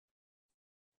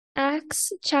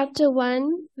Acts chapter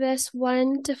 1, verse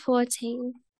 1 to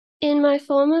 14. In my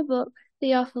former book,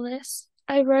 Theophilus,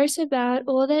 I wrote about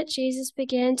all that Jesus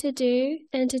began to do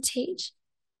and to teach,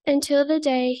 until the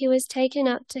day he was taken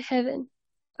up to heaven,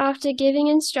 after giving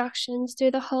instructions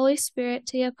through the Holy Spirit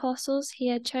to the apostles he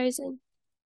had chosen.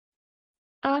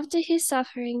 After his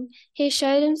suffering, he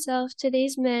showed himself to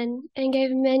these men and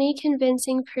gave many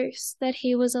convincing proofs that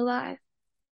he was alive.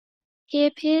 He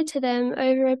appeared to them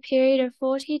over a period of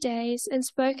 40 days and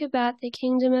spoke about the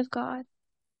kingdom of God.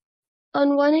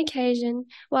 On one occasion,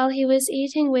 while he was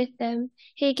eating with them,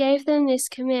 he gave them this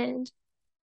command: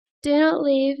 "Do not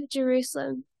leave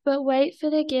Jerusalem, but wait for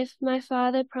the gift my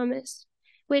Father promised,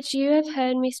 which you have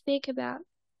heard me speak about.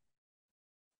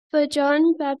 For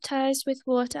John baptized with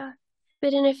water,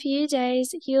 but in a few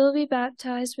days you will be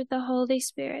baptized with the Holy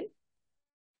Spirit."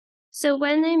 So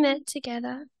when they met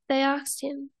together, they asked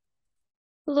him,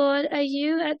 "Lord, are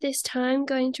you at this time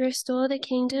going to restore the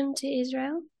kingdom to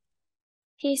Israel?"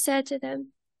 He said to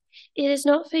them, "It is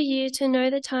not for you to know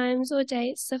the times or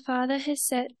dates the Father has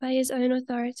set by his own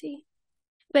authority,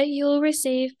 but you will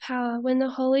receive power when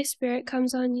the Holy Spirit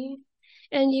comes on you,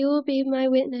 and you will be my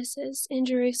witnesses in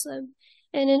Jerusalem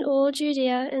and in all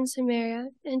Judea and Samaria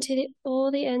and to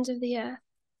all the ends of the earth."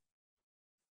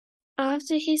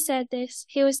 After he said this,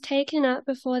 he was taken up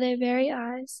before their very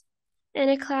eyes, and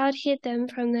a cloud hid them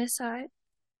from their sight.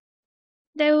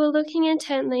 They were looking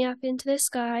intently up into the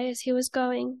sky as he was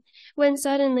going, when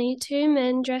suddenly 2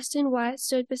 men dressed in white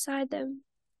stood beside them.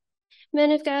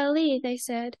 "Men of Galilee," they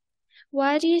said,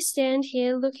 "why do you stand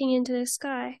here looking into the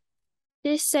sky?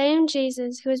 This same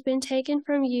Jesus who has been taken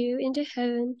from you into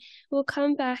heaven will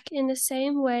come back in the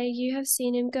same way you have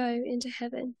seen him go into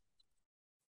heaven."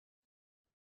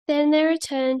 Then they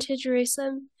returned to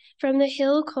Jerusalem from the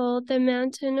hill called the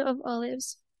Mountain of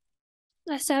Olives,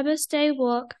 a Sabbath day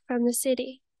walk from the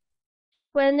city.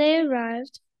 When they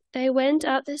arrived, they went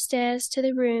up the stairs to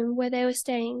the room where they were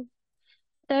staying.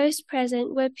 Those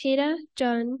present were Peter,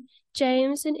 John,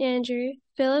 James and Andrew,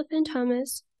 Philip and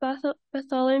Thomas,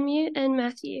 Bartholomew and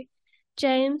Matthew,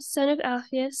 James, son of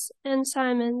Alphaeus, and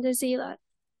Simon the Zealot,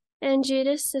 and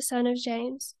Judas the son of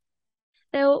James.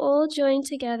 They were all joined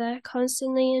together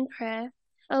constantly in prayer,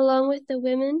 along with the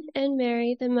women and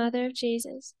Mary, the mother of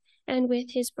Jesus, and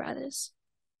with his brothers.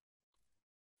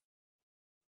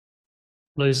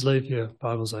 Please leave your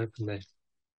Bibles open there.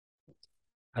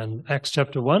 And Acts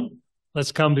chapter 1,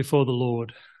 let's come before the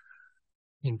Lord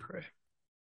in prayer.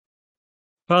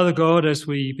 Father God, as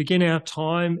we begin our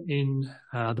time in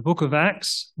the book of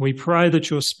Acts, we pray that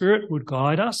your Spirit would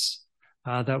guide us,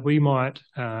 that we might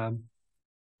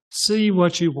see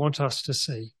what you want us to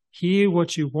see, hear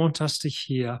what you want us to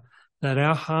hear, that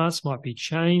our hearts might be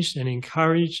changed and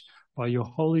encouraged by your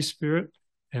Holy Spirit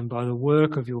and by the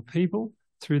work of your people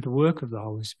through the work of the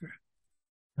Holy Spirit.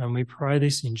 And we pray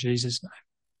this in Jesus' name.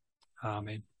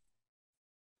 Amen.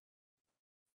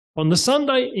 On the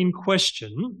Sunday in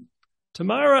question,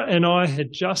 Tamara and I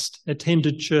had just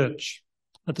attended church.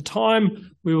 At the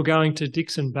time, we were going to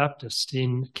Dixon Baptist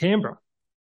in Canberra.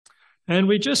 And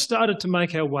we just started to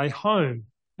make our way home.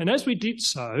 And as we did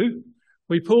so,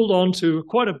 we pulled onto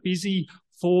quite a busy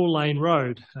 4-lane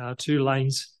road, 2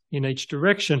 lanes in each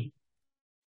direction.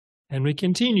 And we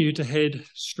continued to head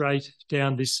straight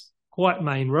down this quite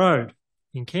main road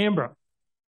in Canberra.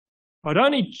 I'd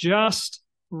only just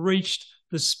reached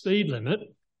the speed limit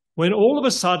when all of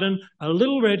a sudden a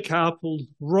little red car pulled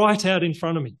right out in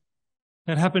front of me.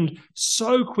 It happened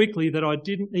so quickly that I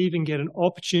didn't even get an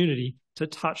opportunity to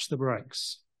touch the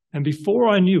brakes. And before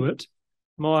I knew it,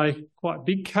 my quite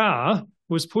big car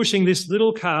was pushing this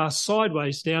little car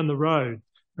sideways down the road,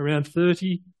 around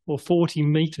 30 or 40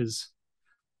 metres.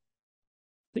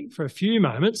 I think for a few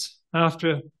moments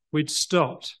after we'd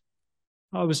stopped,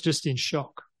 I was just in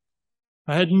shock.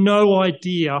 I had no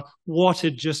idea what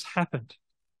had just happened.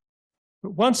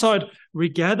 But once I'd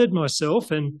regathered myself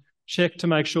and checked to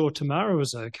make sure Tamara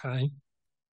was okay,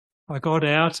 I got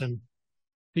out and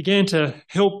began to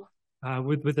help,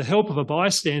 with the help of a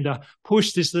bystander,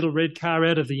 push this little red car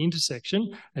out of the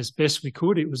intersection as best we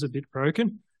could. It was a bit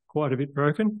broken, quite a bit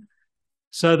broken,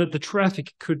 so that the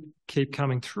traffic could keep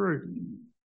coming through.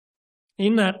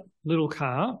 In that little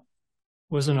car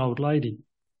was an old lady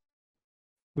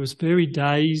who was very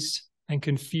dazed and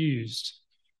confused.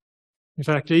 In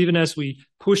fact, even as we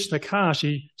pushed the car,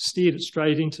 she steered it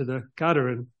straight into the gutter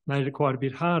and made it quite a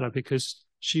bit harder because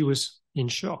she was in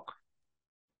shock.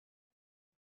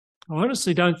 I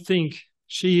honestly don't think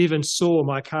she even saw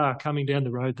my car coming down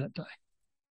the road that day.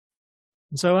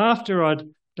 And so after I'd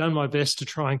done my best to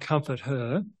try and comfort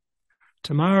her,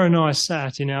 Tamara and I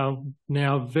sat in our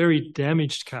now very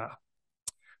damaged car,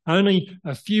 only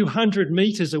a few hundred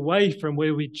metres away from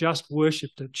where we just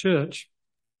worshipped at church,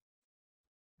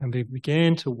 and we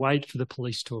began to wait for the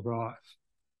police to arrive.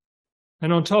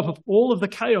 And on top of all of the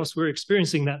chaos we're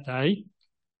experiencing that day,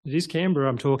 it is Canberra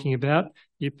I'm talking about,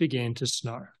 it began to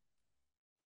snow.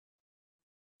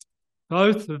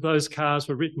 Both of those cars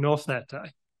were written off that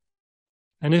day.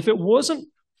 And if it wasn't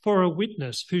for a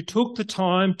witness who took the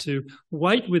time to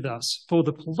wait with us for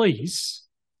the police,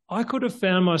 I could have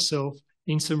found myself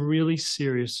in some really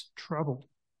serious trouble.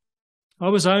 I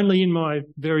was only in my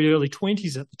very early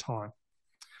 20s at the time.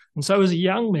 And so as a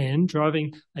young man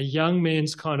driving a young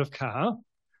man's kind of car,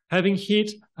 having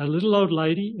hit a little old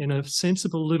lady in a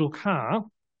sensible little car,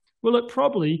 well, it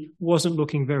probably wasn't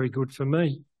looking very good for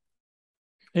me.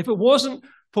 If it wasn't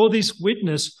for this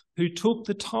witness who took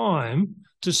the time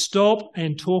to stop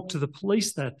and talk to the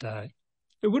police that day,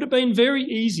 it would have been very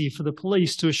easy for the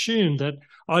police to assume that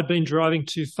I'd been driving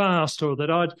too fast or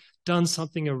that I'd done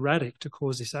something erratic to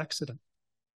cause this accident.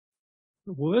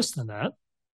 But worse than that,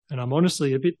 and I'm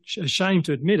honestly a bit ashamed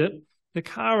to admit it, the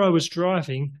car I was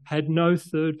driving had no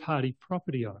third-party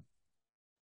property on it.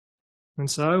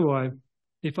 And so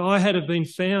if I had have been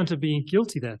found to be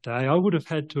guilty that day, I would have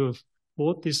had to have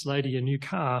bought this lady a new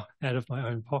car out of my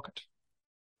own pocket.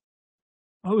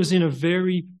 I was in a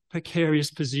very precarious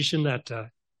position that day.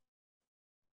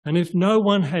 And if no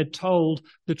one had told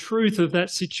the truth of that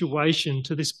situation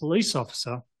to this police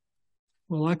officer,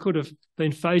 well, I could have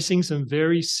been facing some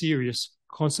very serious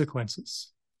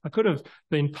consequences. I could have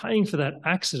been paying for that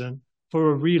accident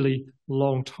for a really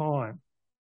long time.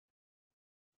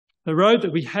 The road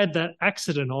that we had that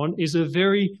accident on is a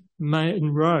very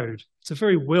main road. It's a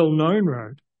very well-known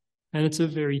road, and it's a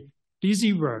very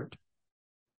busy road.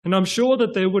 And I'm sure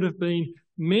that there would have been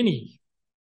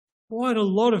quite a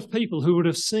lot of people who would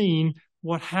have seen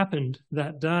what happened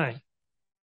that day,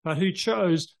 but who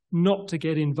chose not to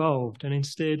get involved and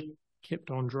instead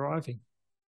kept on driving.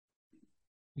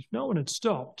 If no one had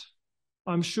stopped,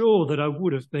 I'm sure that I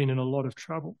would have been in a lot of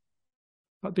trouble.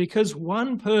 But because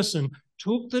one person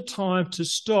took the time to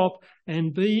stop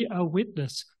and be a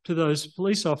witness to those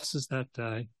police officers that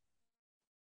day,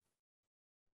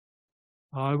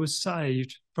 I was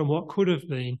saved from what could have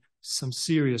been some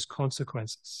serious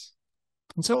consequences.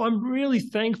 And so I'm really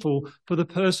thankful for the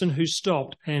person who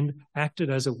stopped and acted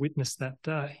as a witness that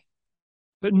day.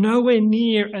 But nowhere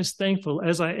near as thankful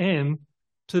as I am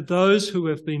to those who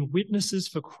have been witnesses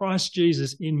for Christ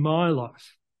Jesus in my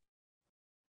life.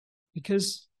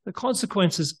 Because the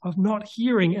consequences of not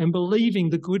hearing and believing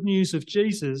the good news of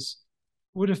Jesus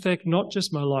would affect not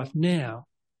just my life now,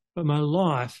 but my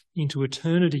life into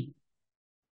eternity.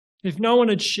 If no one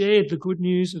had shared the good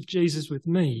news of Jesus with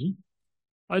me,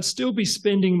 I'd still be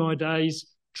spending my days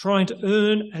trying to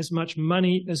earn as much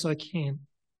money as I can,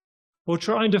 or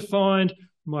trying to find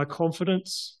my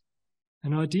confidence,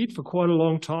 and I did for quite a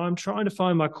long time, trying to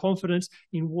find my confidence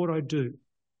in what I do,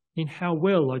 in how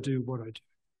well I do what I do.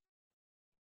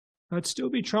 I'd still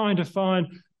be trying to find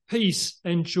peace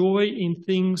and joy in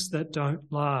things that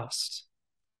don't last,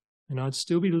 and I'd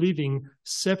still be living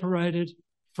separated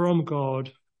from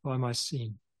God by my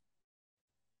sin.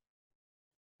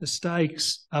 The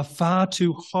stakes are far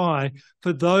too high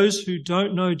for those who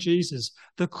don't know Jesus.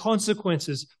 The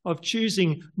consequences of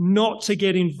choosing not to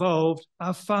get involved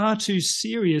are far too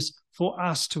serious for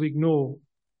us to ignore.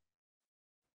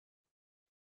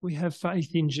 We have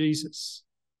faith in Jesus.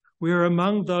 We are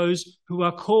among those who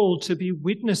are called to be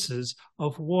witnesses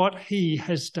of what he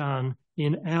has done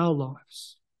in our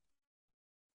lives,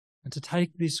 and to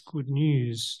take this good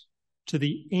news to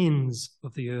the ends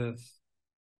of the earth.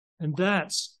 And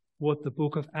that's what the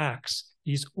book of Acts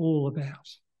is all about.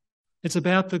 It's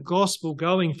about the gospel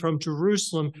going from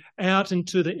Jerusalem out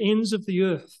into the ends of the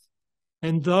earth,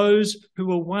 and those who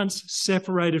were once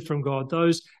separated from God,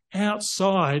 those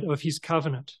outside of his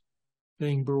covenant,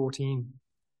 being brought in.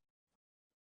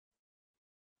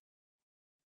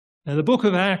 Now, the book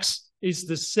of Acts is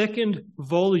the second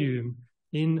volume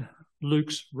in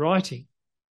Luke's writing.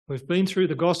 We've been through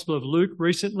the Gospel of Luke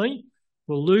recently.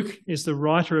 Well, Luke is the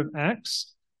writer of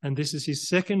Acts, and this is his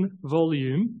second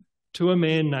volume to a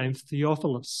man named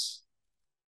Theophilus.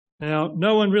 Now,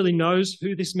 no one really knows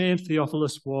who this man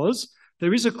Theophilus was.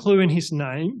 There is a clue in his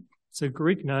name. It's a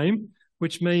Greek name,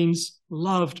 which means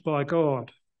loved by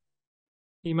God.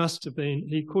 He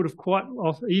could have quite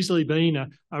easily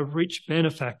been a rich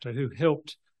benefactor who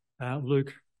helped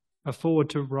Luke afford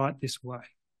to write this way.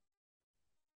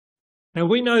 Now,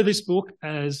 we know this book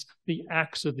as the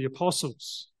Acts of the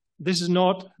Apostles. this is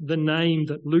not the name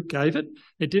that Luke gave it.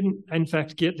 It didn't, in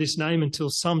fact, get this name until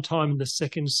sometime in the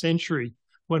 2nd century,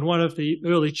 when one of the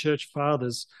early church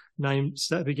fathers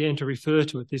began to refer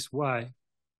to it this way.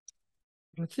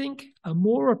 But I think a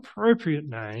more appropriate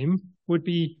name would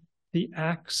be the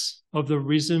Acts of the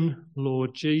Risen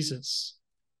Lord Jesus,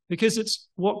 because it's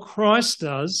what Christ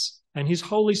does and his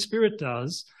Holy Spirit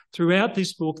does throughout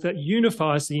this book that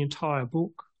unifies the entire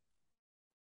book.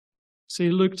 See,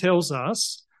 Luke tells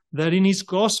us that in his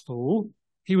gospel,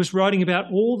 he was writing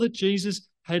about all that Jesus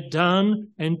had done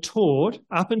and taught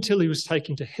up until he was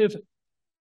taken to heaven.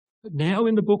 But now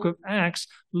in the book of Acts,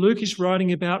 Luke is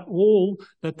writing about all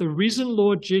that the risen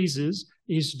Lord Jesus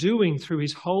is doing through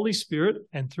his Holy Spirit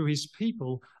and through his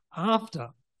people after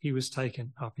he was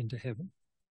taken up into heaven.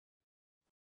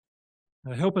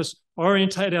 Now, to help us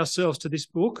orientate ourselves to this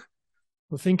book,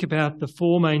 we'll think about the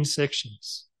 4 main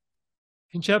sections.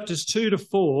 In chapters 2 to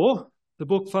 4, the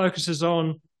book focuses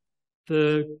on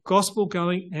the gospel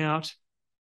going out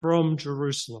from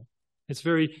Jerusalem. It's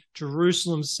very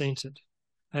Jerusalem-centred,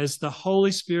 as the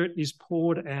Holy Spirit is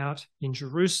poured out in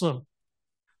Jerusalem.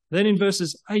 Then in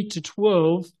verses 8 to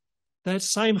 12, that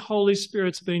same Holy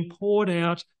Spirit's been poured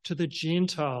out to the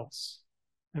Gentiles.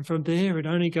 And from there, it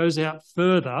only goes out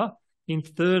further in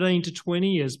 13 to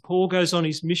 20 as Paul goes on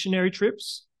his missionary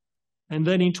trips. And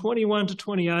then in 21 to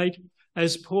 28,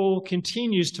 as Paul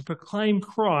continues to proclaim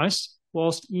Christ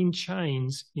whilst in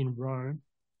chains in Rome.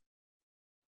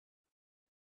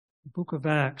 The book of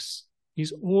Acts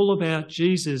is all about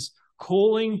Jesus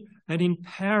calling and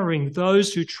empowering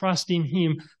those who trust in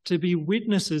him to be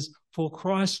witnesses for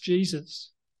Christ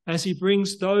Jesus as he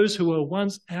brings those who were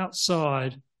once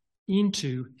outside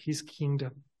into his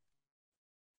kingdom.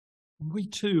 We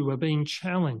too are being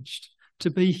challenged to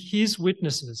be his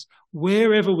witnesses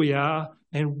wherever we are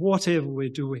and whatever we're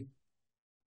doing.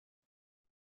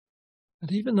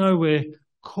 And even though we're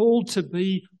called to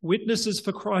be witnesses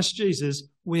for Christ Jesus,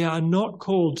 we are not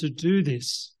called to do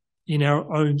this in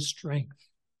our own strength.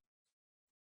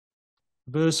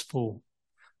 Verse 4.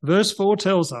 Verse 4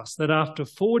 tells us that after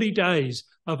 40 days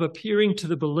of appearing to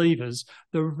the believers,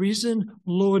 the risen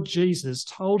Lord Jesus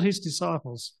told his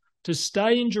disciples to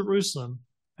stay in Jerusalem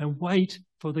and wait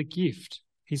for the gift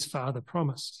his Father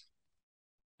promised.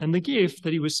 And the gift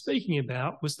that he was speaking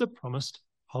about was the promised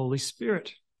Holy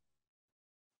Spirit.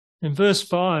 In verse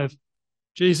 5,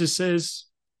 Jesus says,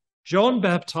 John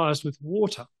baptized with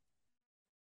water,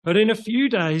 but in a few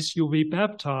days you'll be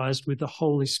baptized with the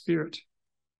Holy Spirit.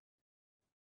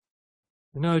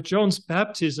 You know, John's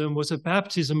baptism was a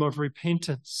baptism of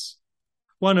repentance,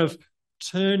 one of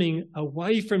turning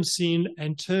away from sin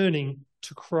and turning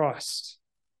to Christ,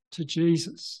 to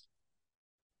Jesus.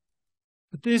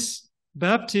 But this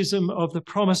baptism of the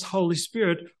promised Holy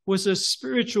Spirit was a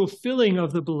spiritual filling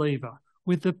of the believer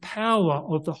with the power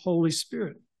of the Holy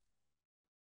Spirit.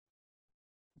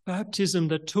 Baptism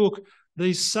that took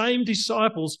these same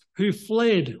disciples who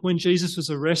fled when Jesus was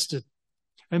arrested,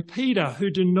 and Peter, who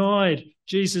denied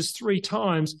Jesus 3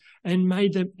 times, and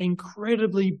made them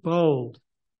incredibly bold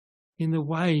in the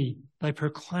way they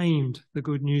proclaimed the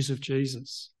good news of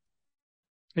Jesus.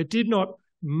 It did not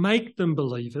make them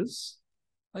believers.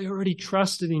 They already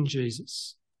trusted in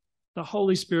Jesus. The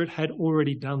Holy Spirit had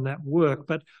already done that work.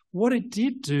 But what it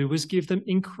did do was give them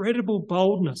incredible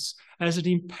boldness as it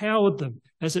empowered them,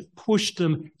 as it pushed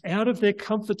them out of their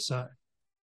comfort zone.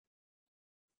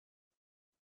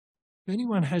 If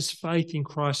anyone has faith in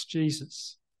Christ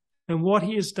Jesus and what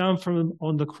he has done for them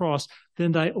on the cross,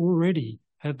 then they already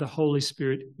have the Holy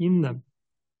Spirit in them.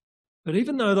 But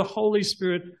even though the Holy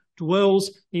Spirit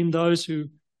dwells in those who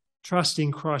trust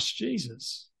in Christ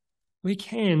Jesus, we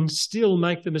can still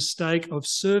make the mistake of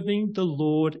serving the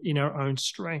Lord in our own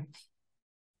strength,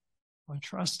 by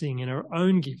trusting in our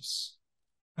own gifts,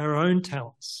 our own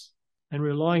talents, and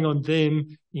relying on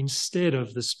them instead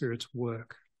of the Spirit's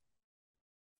work.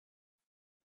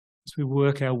 As we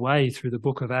work our way through the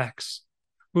book of Acts,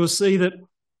 we'll see that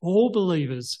all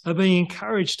believers are being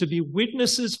encouraged to be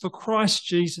witnesses for Christ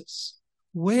Jesus,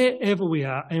 wherever we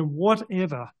are and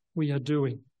whatever we are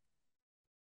doing.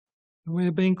 And we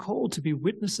are being called to be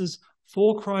witnesses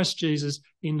for Christ Jesus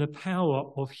in the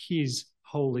power of his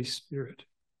Holy Spirit.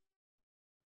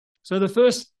 So the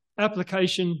first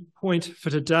application point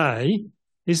for today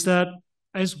is that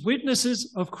as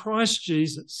witnesses of Christ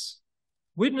Jesus,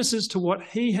 witnesses to what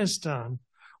he has done,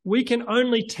 we can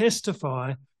only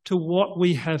testify to what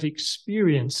we have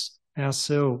experienced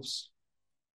ourselves.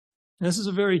 Now, this is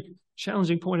a very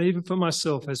challenging point even for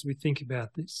myself as we think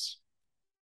about this.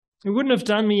 It wouldn't have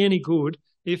done me any good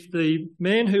if the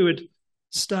man who had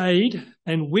stayed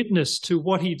and witnessed to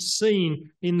what he'd seen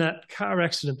in that car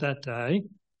accident that day,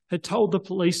 had told the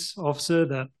police officer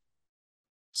that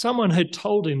someone had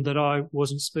told him that I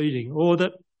wasn't speeding, or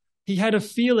that he had a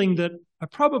feeling that I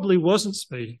probably wasn't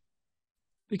speeding.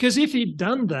 Because if he'd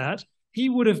done that, he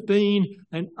would have been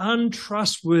an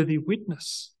untrustworthy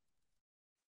witness.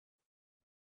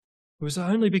 It was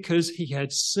only because he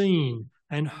had seen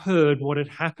and heard what had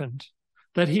happened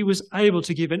that he was able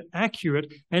to give an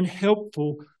accurate and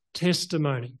helpful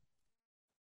testimony.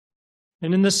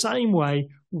 And in the same way,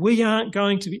 we aren't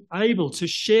going to be able to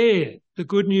share the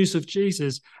good news of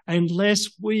Jesus unless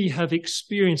we have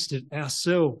experienced it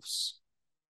ourselves.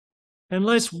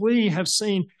 Unless we have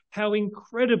seen how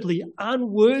incredibly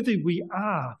unworthy we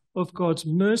are of God's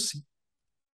mercy.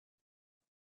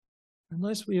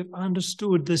 Unless we have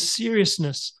understood the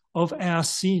seriousness of our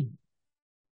sin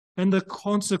and the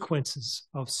consequences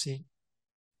of sin.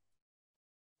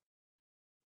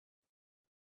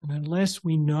 And unless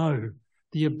we know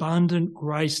the abundant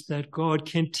grace that God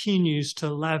continues to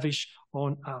lavish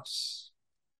on us.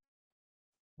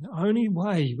 The only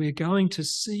way we're going to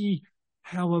see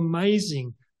how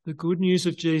amazing the good news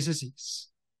of Jesus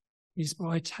is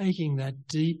by taking that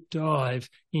deep dive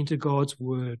into God's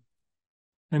word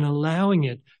and allowing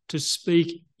it to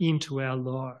speak into our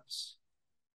lives.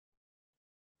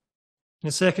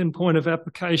 The second point of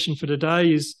application for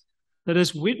today is that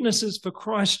as witnesses for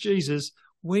Christ Jesus,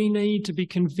 we need to be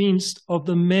convinced of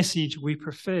the message we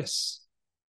profess.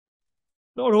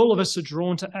 Not all of us are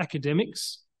drawn to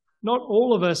academics. Not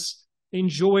all of us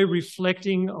enjoy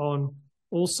reflecting on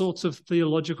all sorts of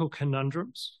theological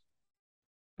conundrums.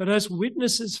 But as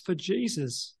witnesses for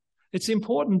Jesus, it's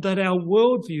important that our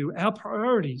worldview, our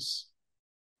priorities,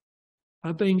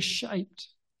 are being shaped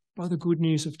by the good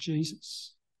news of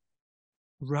Jesus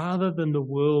rather than the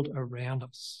world around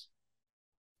us.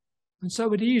 And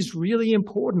so it is really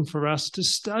important for us to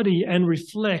study and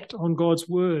reflect on God's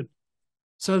word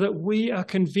so that we are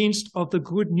convinced of the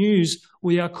good news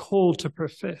we are called to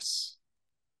profess.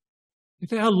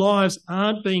 If our lives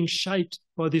aren't being shaped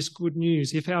by this good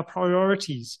news, if our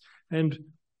priorities and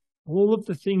all of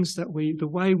the things the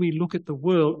way we look at the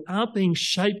world aren't being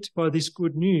shaped by this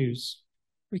good news,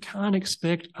 we can't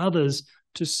expect others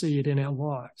to see it in our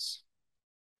lives.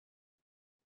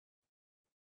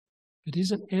 It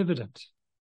isn't evident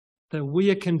that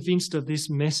we are convinced of this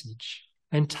message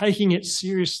and taking it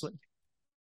seriously,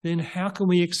 then how can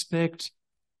we expect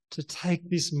to take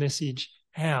this message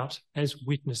out as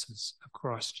witnesses of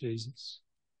Christ Jesus?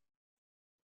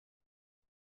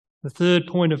 The third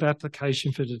point of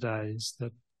application for today is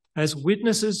that as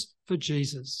witnesses for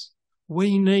Jesus,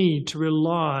 we need to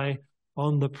rely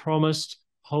on the promised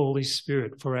Holy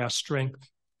Spirit for our strength.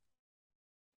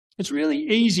 It's really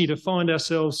easy to find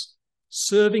ourselves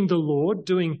serving the Lord,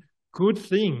 doing good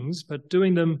things, but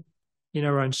doing them in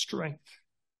our own strength.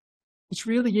 It's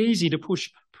really easy to push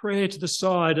prayer to the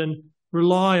side and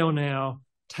rely on our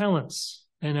talents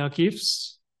and our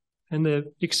gifts and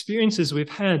the experiences we've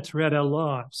had throughout our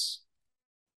lives.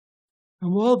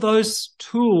 And while those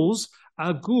tools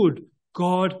are good,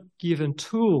 God-given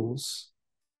tools,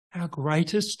 our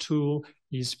greatest tool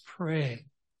is prayer,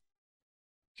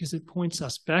 because it points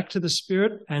us back to the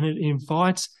Spirit and it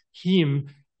invites Him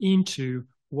into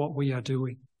what we are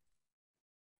doing.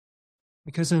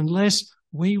 Because unless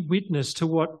we witness to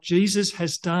what Jesus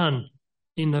has done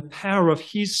in the power of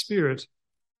His Spirit,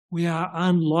 we are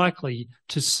unlikely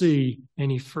to see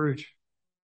any fruit.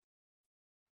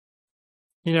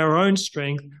 In our own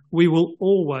strength, we will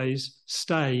always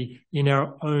stay in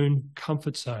our own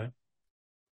comfort zone.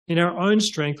 In our own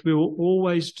strength, we'll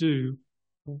always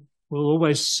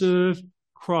serve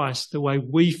Christ the way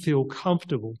we feel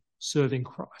comfortable serving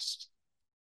Christ.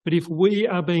 But if we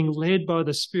are being led by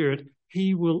the Spirit,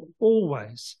 He will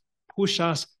always push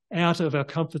us out of our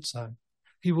comfort zone.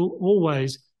 He will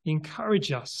always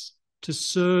encourage us to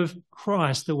serve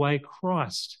Christ the way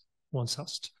Christ wants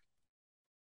us to.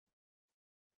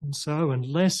 And so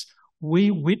unless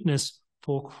we witness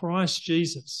for Christ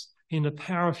Jesus in the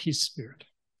power of His Spirit,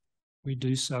 we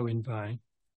do so in vain.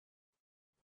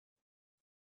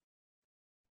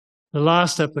 The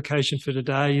last application for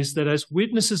today is that as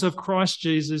witnesses of Christ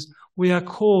Jesus, we are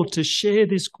called to share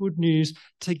this good news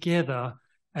together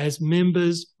as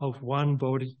members of one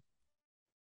body.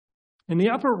 In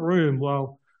the upper room,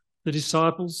 while the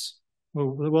disciples,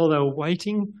 while they were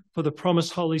waiting for the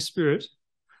promised Holy Spirit,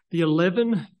 the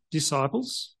 11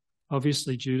 disciples,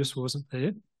 obviously Judas wasn't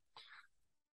there,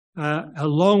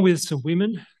 along with some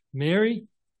women, Mary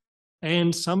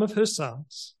and some of her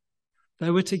sons,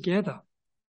 they were together.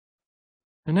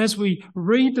 And as we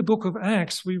read the book of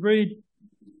Acts, we read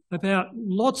about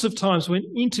lots of times when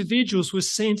individuals were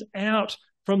sent out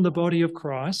from the body of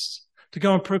Christ to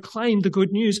go and proclaim the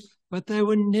good news, but they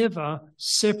were never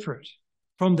separate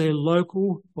from their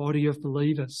local body of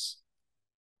believers.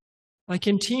 They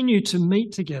continued to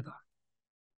meet together,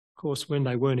 of course, when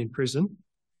they weren't in prison,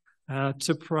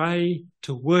 to pray,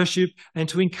 to worship, and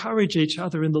to encourage each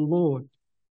other in the Lord.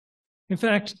 In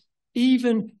fact,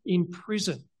 even in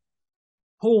prison,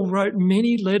 Paul wrote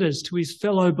many letters to his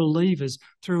fellow believers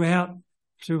throughout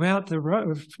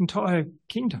the entire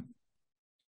kingdom.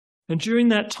 And during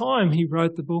that time, he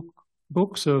wrote the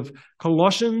books of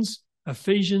Colossians,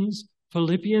 Ephesians,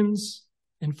 Philippians,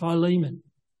 and Philemon.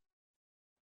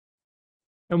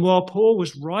 And while Paul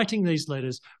was writing these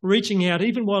letters, reaching out,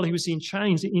 even while he was in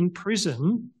chains in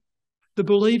prison, the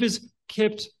believers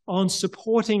kept on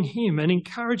supporting him and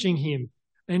encouraging him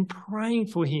and praying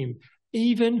for him,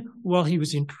 even while he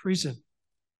was in prison.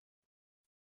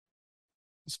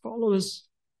 As followers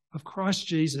of Christ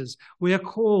Jesus, we are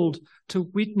called to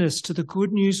witness to the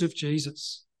good news of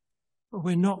Jesus, but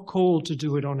we're not called to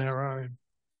do it on our own.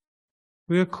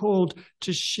 We are called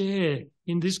to share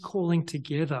in this calling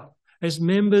together as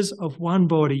members of one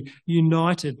body,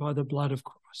 united by the blood of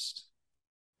Christ.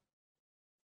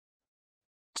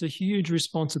 It's a huge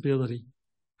responsibility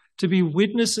to be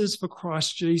witnesses for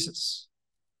Christ Jesus.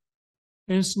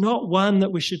 And it's not one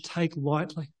that we should take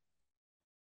lightly,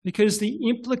 because the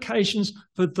implications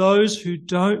for those who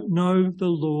don't know the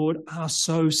Lord are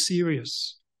so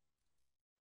serious.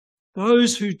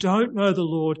 Those who don't know the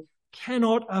Lord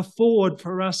cannot afford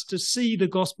for us to see the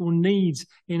gospel needs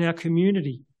in our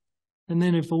community and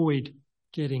then avoid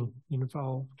getting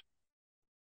involved.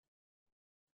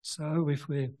 So if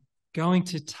we're going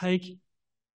to take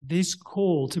this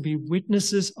call to be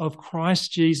witnesses of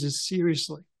Christ Jesus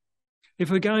seriously, if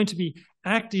we're going to be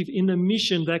active in the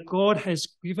mission that God has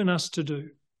given us to do,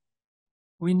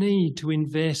 we need to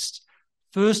invest,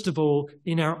 first of all,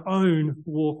 in our own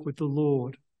walk with the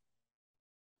Lord.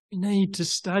 We need to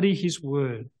study his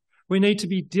word. We need to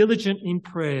be diligent in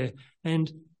prayer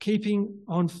and keeping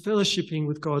on fellowshipping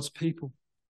with God's people.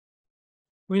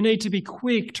 We need to be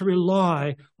quick to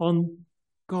rely on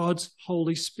God's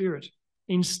Holy Spirit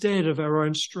instead of our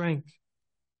own strength,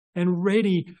 and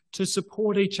ready to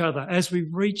support each other as we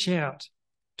reach out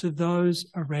to those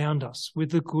around us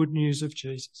with the good news of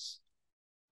Jesus.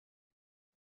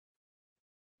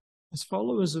 As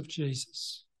followers of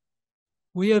Jesus,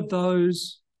 we are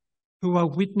those who are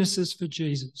witnesses for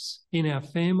Jesus in our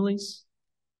families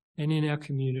and in our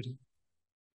community.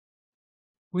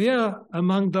 We are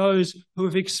among those who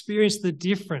have experienced the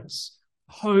difference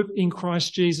hope in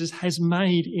Christ Jesus has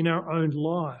made in our own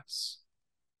lives.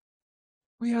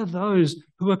 We are those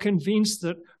who are convinced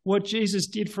that what Jesus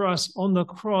did for us on the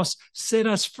cross set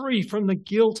us free from the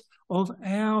guilt of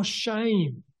our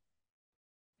shame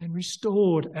and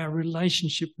restored our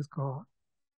relationship with God.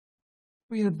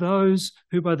 We are those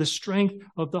who, by the strength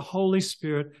of the Holy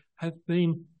Spirit, have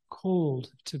been called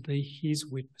to be his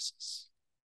witnesses.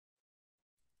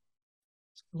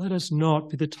 So let us not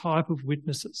be the type of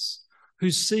witnesses who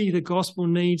see the gospel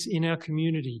needs in our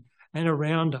community and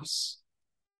around us,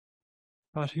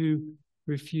 but who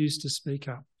refuse to speak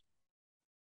up.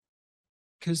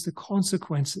 Because the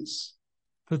consequences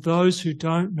for those who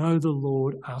don't know the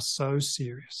Lord are so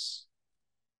serious.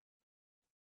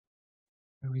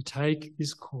 And we take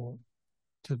this call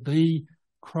to be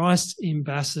Christ's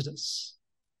ambassadors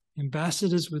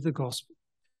with the gospel,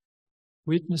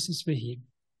 witnesses for him,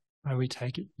 and we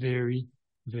take it very,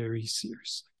 very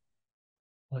seriously.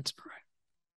 Let's pray.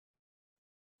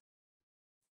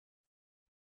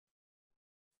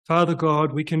 Father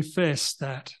God, we confess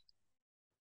that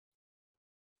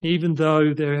even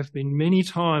though there have been many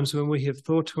times when we have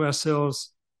thought to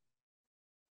ourselves,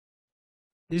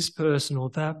 this person or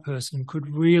that person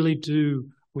could really do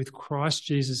with Christ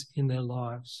Jesus in their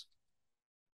lives,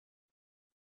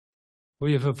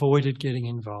 we have avoided getting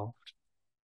involved.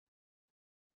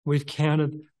 We've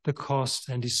counted the cost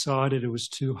and decided it was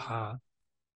too hard.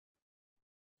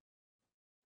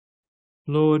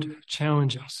 Lord,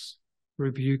 challenge us,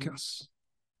 rebuke us,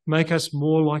 make us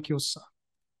more like your Son.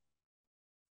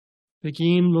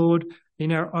 Begin, Lord,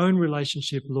 in our own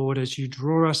relationship, Lord, as you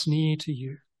draw us near to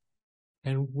you,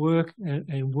 and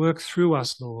work through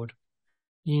us, Lord,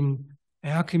 in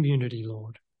our community,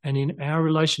 Lord, and in our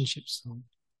relationships, Lord.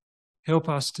 Help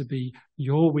us to be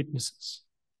your witnesses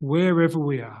wherever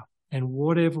we are and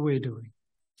whatever we're doing.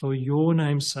 For your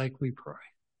name's sake we pray.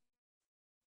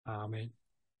 Amen.